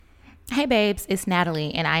Hey babes, it's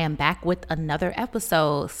Natalie and I am back with another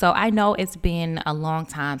episode. So I know it's been a long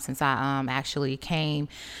time since I actually came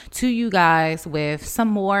to you guys with some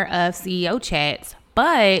more of CEO chats.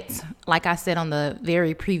 But like I said on the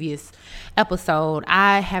very previous episode,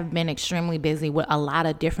 I have been extremely busy with a lot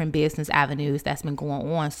of different business avenues that's been going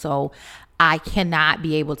on. So I cannot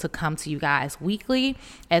be able to come to you guys weekly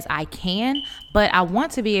as I can, but I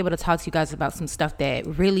want to be able to talk to you guys about some stuff that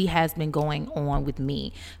really has been going on with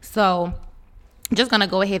me. So just gonna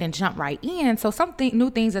go ahead and jump right in. So new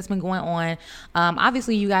things that's been going on.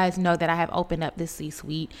 Obviously, you guys know that I have opened up this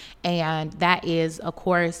C-suite, and that is, of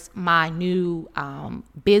course, my new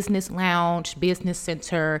business lounge, business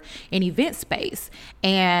center, and event space.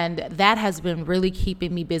 And that has been really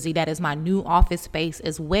keeping me busy. That is my new office space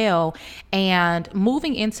as well. And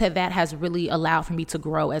moving into that has really allowed for me to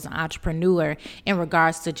grow as an entrepreneur in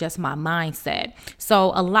regards to just my mindset.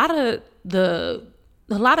 So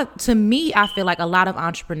to me, I feel like a lot of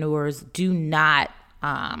entrepreneurs do not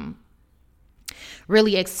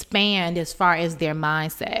really expand as far as their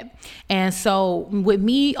mindset. And so with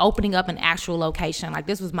me opening up an actual location, like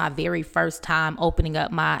this was my very first time opening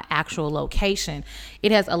up my actual location,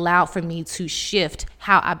 it has allowed for me to shift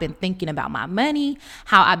how I've been thinking about my money,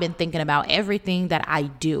 how I've been thinking about everything that I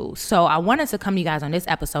do. So I wanted to come to you guys on this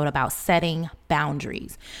episode about setting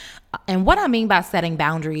boundaries. And what I mean by setting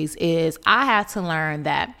boundaries is I had to learn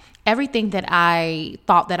that everything that I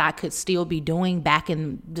thought that I could still be doing back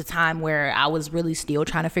in the time where I was really still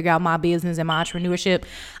trying to figure out my business and my entrepreneurship,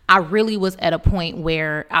 I really was at a point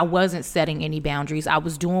where I wasn't setting any boundaries. I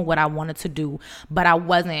was doing what I wanted to do, but I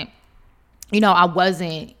wasn't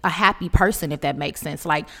a happy person, if that makes sense.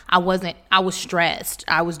 Like I was stressed.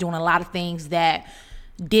 I was doing a lot of things that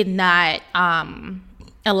did not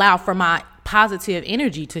allow for my positive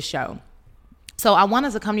energy to show. So I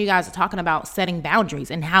wanted to come to you guys talking about setting boundaries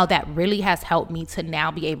and how that really has helped me to now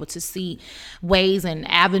be able to see ways and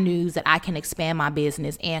avenues that I can expand my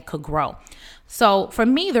business and could grow. So for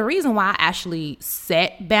me, the reason why I actually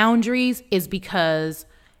set boundaries is because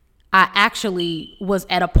I actually was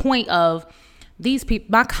at a point of these people,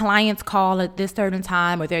 my clients call at this certain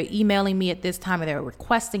time, or they're emailing me at this time, or they're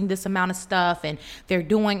requesting this amount of stuff, and they're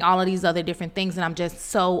doing all of these other different things. And I'm just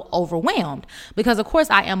so overwhelmed because, of course,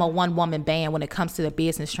 I am a one-woman band when it comes to the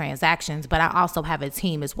business transactions, but I also have a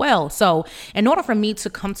team as well. So in order for me to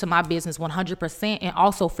come to my business 100% and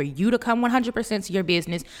also for you to come 100% to your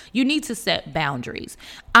business, you need to set boundaries.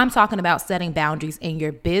 I'm talking about setting boundaries in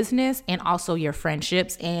your business and also your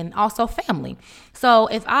friendships and also family. So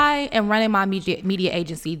if I am running my media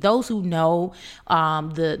agency, those who know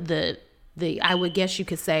the I would guess you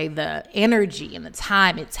could say the energy and the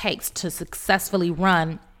time it takes to successfully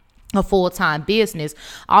run a full-time business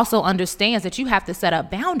also understands that you have to set up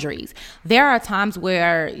boundaries. There are times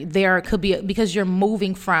where there could be, because you're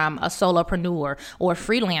moving from a solopreneur or a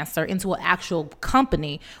freelancer into an actual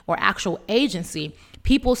company or actual agency,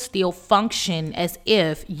 people still function as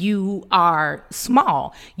if you are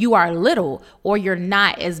small, you are little, or you're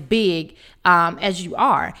not as big as you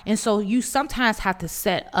are. And so you sometimes have to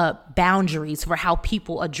set up boundaries for how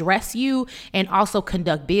people address you and also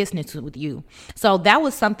conduct business with you. So that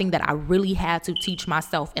was something that I really had to teach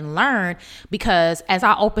myself and learn, because as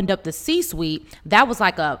I opened up the C-suite, that was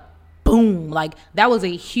like a boom, like that was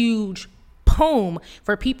a huge boom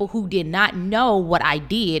for people who did not know what I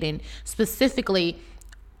did. And specifically,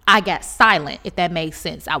 I got silent, if that makes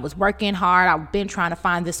sense. I was working hard. I've been trying to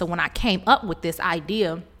find this. So when I came up with this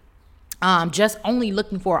idea, just only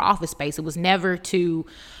looking for an office space, it was never to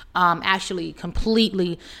actually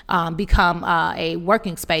completely become a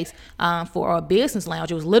working space for a business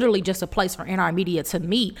lounge. It was literally just a place for NR Media to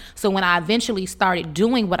meet. So when I eventually started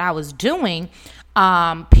doing what I was doing,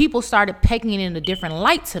 people started pegging it in a different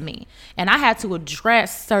light to me. And I had to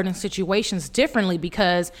address certain situations differently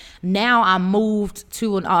because now I moved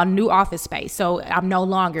to a new office space. So I'm no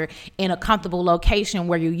longer in a comfortable location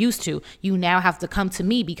where you used to. You now have to come to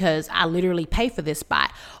me because I literally pay for this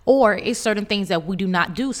spot. Or it's certain things that we do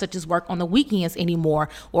not do, such as work on the weekends anymore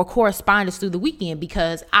or correspondence through the weekend,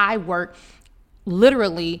 because I work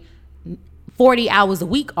literally 40 hours a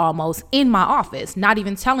week almost in my office, not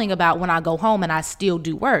even telling about when I go home and I still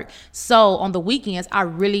do work. So on the weekends, I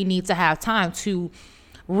really need to have time to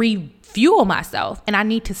refuel myself, and I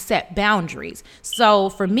need to set boundaries. So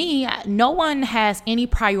for me, no one has any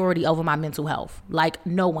priority over my mental health. Like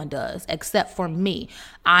no one does, except for me.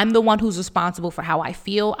 I'm the one who's responsible for how I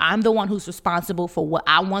feel. I'm the one who's responsible for what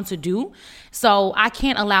I want to do. So I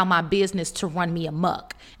can't allow my business to run me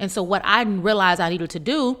amok. And so what I realized I needed to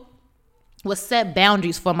do was set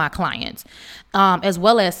boundaries for my clients, as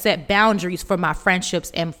well as set boundaries for my friendships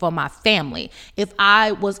and for my family. If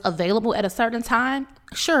I was available at a certain time,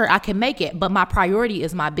 sure, I can make it, but my priority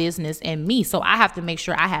is my business and me. So I have to make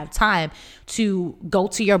sure I have time to go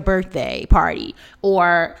to your birthday party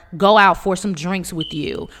or go out for some drinks with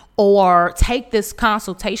you or take this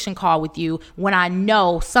consultation call with you when I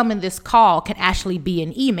know some of this call can actually be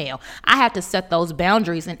an email. I have to set those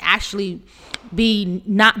boundaries and actually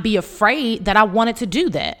not be afraid that I wanted to do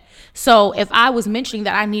that. So if I was mentioning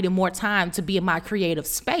that I needed more time to be in my creative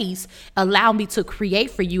space, allow me to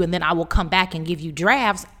create for you, and then I will come back and give you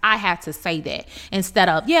drafts, I had to say that instead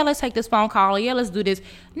of, yeah, let's take this phone call, or yeah, let's do this.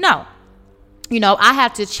 No. I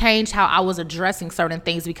had to change how I was addressing certain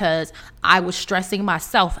things because I was stressing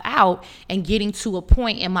myself out and getting to a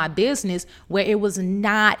point in my business where it was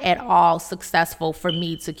not at all successful for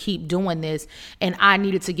me to keep doing this. And I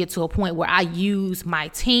needed to get to a point where I use my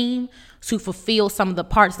team to fulfill some of the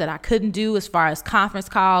parts that I couldn't do as far as conference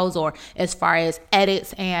calls or as far as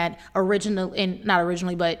edits and ultimately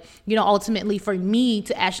for me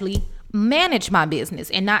to actually manage my business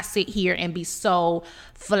and not sit here and be so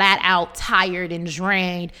flat out tired and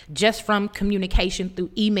drained just from communication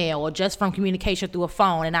through email or just from communication through a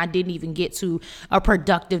phone. And I didn't even get to a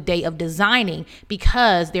productive day of designing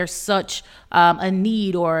because there's such a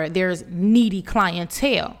need, or there's needy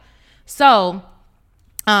clientele. So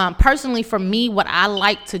personally, for me, what I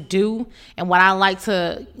like to do and what I like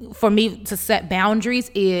for me to set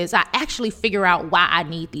boundaries is I actually figure out why I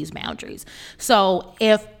need these boundaries. So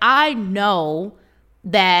if I know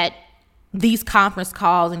that these conference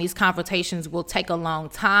calls and these confrontations will take a long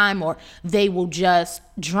time, or they will just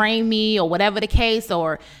drain me, or whatever the case,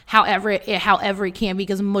 or however it can be,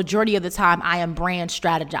 because the majority of the time I am brand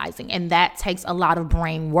strategizing, and that takes a lot of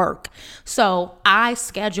brain work. So I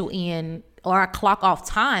schedule in, or I clock off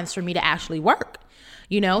times for me to actually work.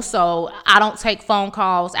 So I don't take phone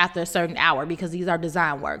calls after a certain hour because these are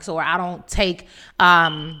design works, or I don't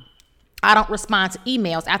respond to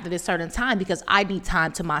emails after this certain time because I need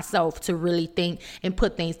time to myself to really think and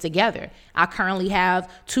put things together. I currently have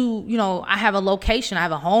I have a location, I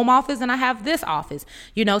have a home office, and I have this office,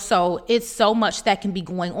 so it's so much that can be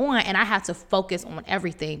going on, and I have to focus on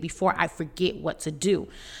everything before I forget what to do.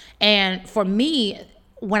 And for me,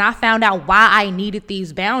 when I found out why I needed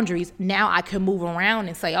these boundaries, now I can move around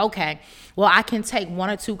and say, okay, well, I can take 1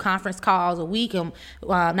 or 2 conference calls a week, and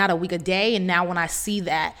not a week, a day. And now when I see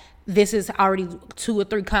that this is already 2 or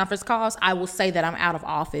 3 conference calls, I will say that I'm out of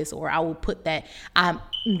office, or I will put that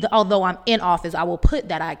although I'm in office, I will put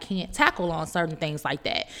that I can't tackle on certain things like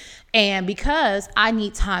that. And because I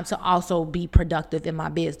need time to also be productive in my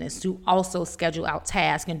business, to also schedule out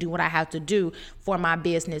tasks and do what I have to do for my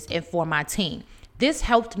business and for my team. This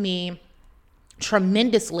helped me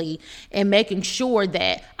tremendously in making sure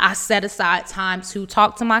that I set aside time to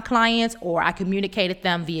talk to my clients, or I communicated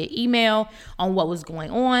them via email on what was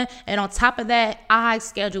going on. And on top of that, I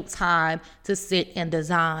scheduled time to sit and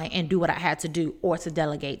design and do what I had to do, or to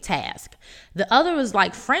delegate tasks. The other was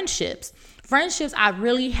like friendships. Friendships, I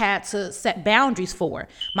really had to set boundaries for.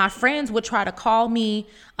 My friends would try to call me.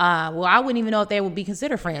 I wouldn't even know if they would be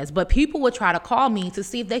considered friends, but people would try to call me to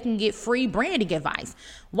see if they can get free branding advice.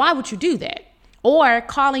 Why would you do that? Or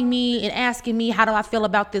calling me and asking me, how do I feel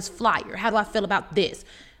about this flyer? How do I feel about this?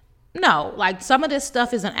 No, like some of this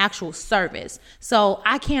stuff is an actual service. So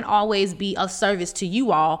I can't always be of service to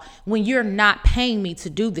you all when you're not paying me to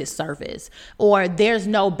do this service, or there's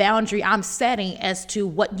no boundary I'm setting as to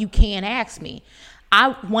what you can ask me.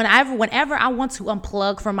 Whenever I want to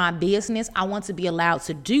unplug from my business, I want to be allowed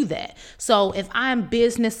to do that. So if I'm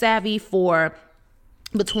business savvy for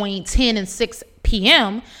between 10 and 6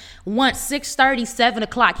 p.m., once 6:30, 7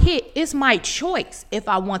 o'clock hit, it's my choice if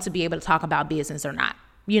I want to be able to talk about business or not.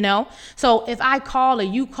 So if I call, or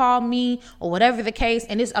you call me, or whatever the case,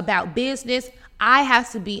 and it's about business, I have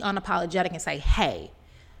to be unapologetic and say, hey,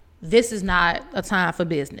 this is not a time for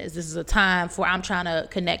business. This is a time for I'm trying to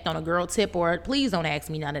connect on a girl tip, or please don't ask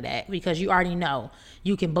me none of that, because you already know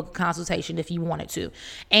you can book a consultation if you wanted to.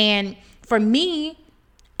 And for me,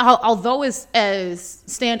 although it's as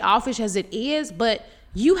standoffish as it is, but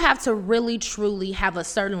you have to really, truly have a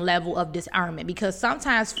certain level of discernment, because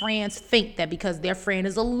sometimes friends think that because their friend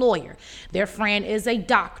is a lawyer, their friend is a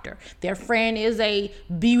doctor, their friend is a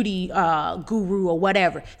beauty guru or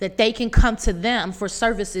whatever, that they can come to them for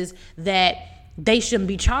services that they shouldn't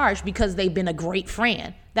be charged because they've been a great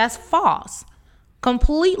friend. That's false.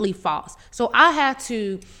 Completely false. So I had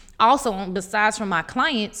to also, besides from my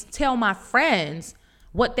clients, tell my friends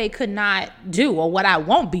what they could not do or what I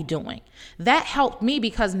won't be doing. That helped me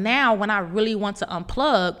because now when I really want to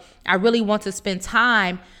unplug, I really want to spend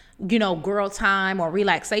time, girl time or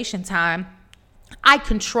relaxation time, I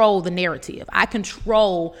control the narrative. I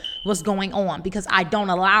control what's going on because I don't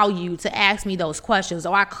allow you to ask me those questions,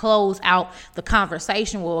 or I close out the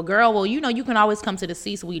conversation. Well, girl, well, you can always come to the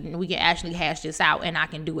C-suite and we can actually hash this out and I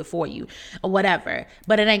can do it for you or whatever,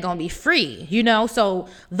 but it ain't going to be free, So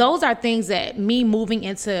those are things that me moving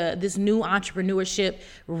into this new entrepreneurship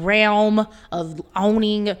realm of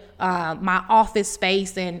owning my office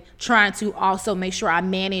space and trying to also make sure I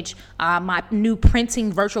manage my new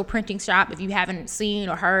virtual printing shop. If you haven't seen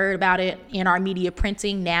or heard about it, NR Media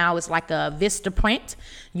Printing, now it's like a Vista Print.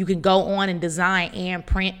 You can go on and design and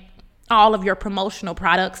print all of your promotional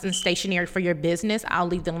products and stationery for your business. I'll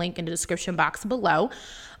leave the link in the description box below.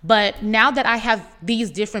 But now that I have these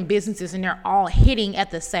different businesses and they're all hitting at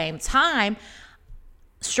the same time,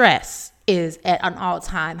 stress is at an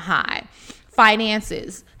all-time high.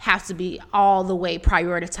 Finances have to be all the way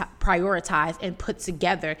prioritized and put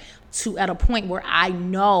together to at a point where I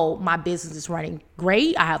know my business is running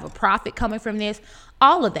great. I have a profit coming from this,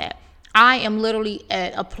 all of that. I am literally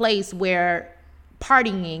at a place where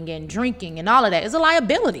partying and drinking and all of that is a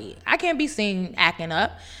liability. I can't be seen acting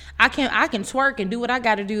up. I can twerk and do what I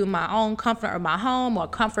got to do in my own comfort of my home or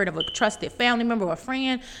comfort of a trusted family member or a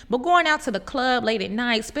friend. But going out to the club late at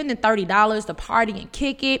night, spending $30 to party and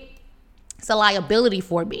kick it, it's a liability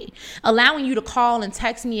for me. Allowing you to call and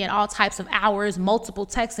text me at all types of hours, multiple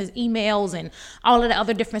texts, emails, and all of the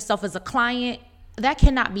other different stuff as a client, that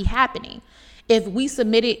cannot be happening. If we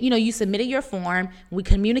submitted, you submitted your form, we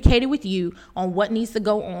communicated with you on what needs to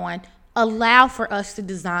go on, allow for us to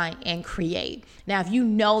design and create. Now, if you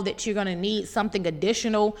know that you're going to need something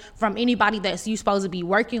additional from anybody that's you supposed to be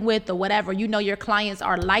working with or whatever, your clients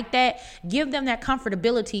are like that, give them that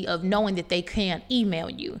comfortability of knowing that they can email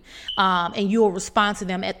you and you'll respond to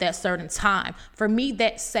them at that certain time. For me,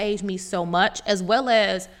 that saves me so much, as well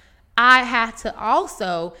as I have to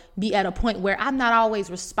also be at a point where I'm not always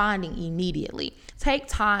responding immediately. Take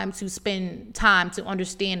time to spend time to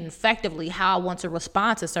understand effectively how I want to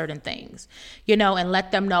respond to certain things, and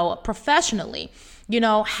let them know professionally,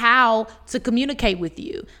 how to communicate with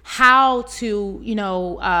you, how to,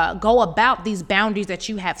 go about these boundaries that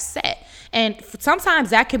you have set. And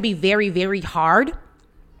sometimes that can be very, very hard,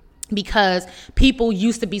 because people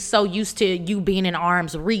used to be so used to you being in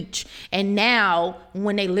arm's reach. And now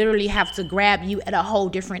when they literally have to grab you at a whole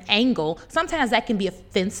different angle, sometimes that can be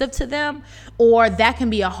offensive to them, or that can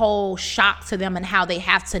be a whole shock to them and how they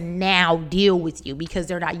have to now deal with you because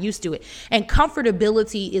they're not used to it. And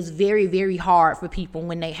comfortability is very, very hard for people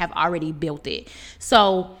when they have already built it.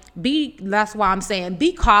 So that's why I'm saying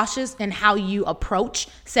be cautious in how you approach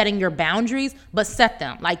setting your boundaries, but set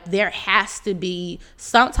them. Like, there has to be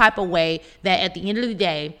some type of way that at the end of the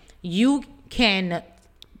day, you can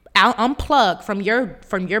unplug from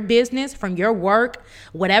your business, from your work,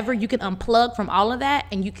 whatever. You can unplug from all of that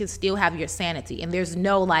and you can still have your sanity. And there's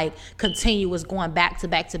no continuous going back to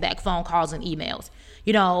back phone calls and emails.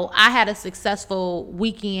 I had a successful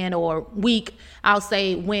weekend or week, I'll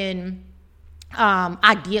say, when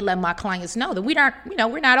I did let my clients know that we're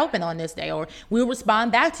not open on this day, or we'll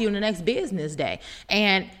respond back to you in the next business day.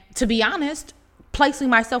 And to be honest, placing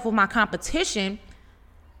myself with my competition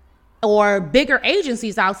or bigger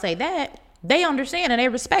agencies, I'll say that, they understand and they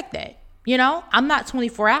respect that. I'm not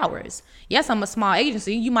 24 hours. Yes, I'm a small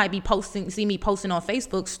agency. You might see me posting on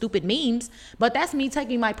Facebook stupid memes, but that's me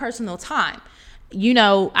taking my personal time.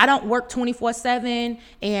 I don't work 24/7.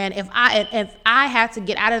 And if I had to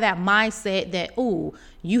get out of that mindset that,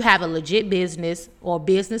 you have a legit business or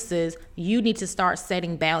businesses, you need to start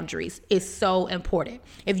setting boundaries. It's so important.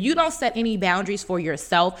 If you don't set any boundaries for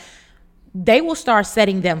yourself, they will start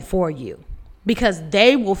setting them for you, because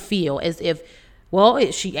they will feel as if,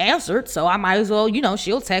 she answered, so I might as well,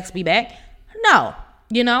 she'll text me back. No.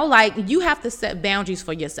 You have to set boundaries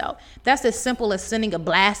for yourself. That's as simple as sending a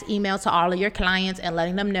blast email to all of your clients and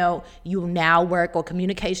letting them know you now work, or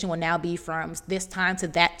communication will now be from this time to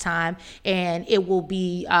that time, and it will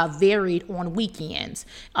be varied on weekends.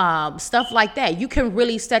 Stuff like that. You can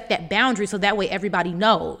really set that boundary so that way everybody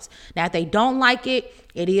knows. Now, if they don't like it,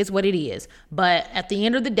 it is what it is. But at the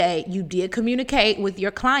end of the day, you did communicate with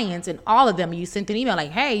your clients, and all of them. You sent an email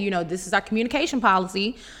like, hey, this is our communication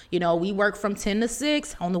policy. We work from 10 to 6.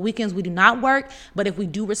 On the weekends, we do not work. But if we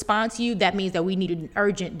do respond to you, that means that we need an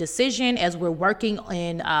urgent decision as we're working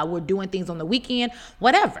and we're doing things on the weekend,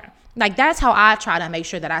 whatever. That's how I try to make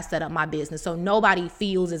sure that I set up my business, so nobody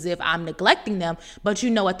feels as if I'm neglecting them. But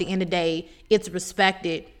at the end of the day, it's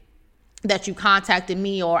respected. that you contacted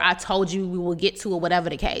me or I told you we will get to, or whatever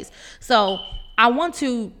the case. So I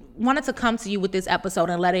wanted to come to you with this episode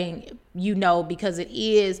and letting you know, because it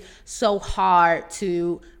is so hard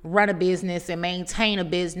to run a business and maintain a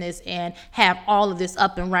business and have all of this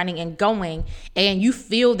up and running and going, and you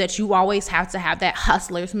feel that you always have to have that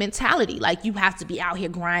hustler's mentality. Like, you have to be out here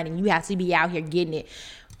grinding, you have to be out here getting it.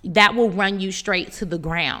 That will run you straight to the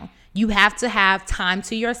ground. You have to have time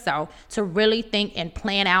to yourself to really think and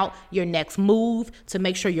plan out your next move, to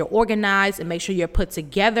make sure you're organized and make sure you're put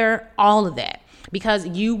together, all of that. Because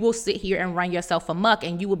you will sit here and run yourself amok,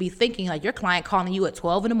 and you will be thinking like your client calling you at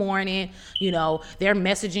 12 in the morning, they're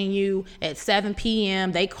messaging you at 7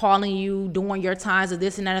 p.m., they calling you during your times of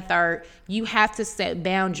this and that and third. You have to set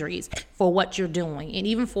boundaries for what you're doing, and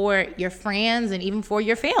even for your friends and even for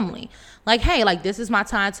your family. Like, hey, like, this is my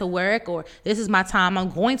time to work, or this is my time I'm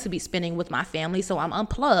going to be spending with my family, so I'm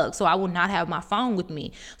unplugged, so I will not have my phone with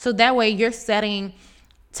me. So that way you're setting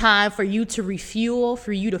time for you to refuel,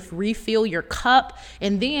 for you to refill your cup.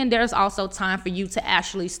 And then there's also time for you to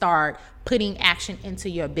actually start putting action into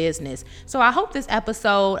your business. So I hope this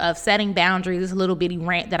episode of setting boundaries, this little bitty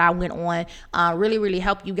rant that I went on, really, really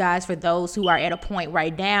help you guys, for those who are at a point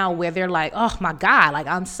right now where they're like, oh my God, like,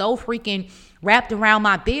 I'm so freaking wrapped around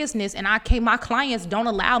my business and my clients don't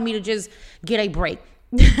allow me to just get a break.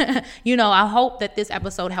 I hope that this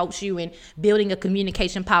episode helps you in building a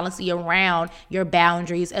communication policy around your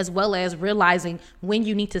boundaries, as well as realizing when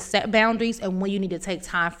you need to set boundaries and when you need to take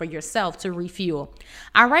time for yourself to refuel.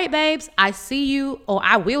 All right, babes, I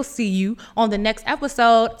will see you on the next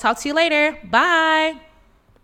episode. Talk to you later. Bye.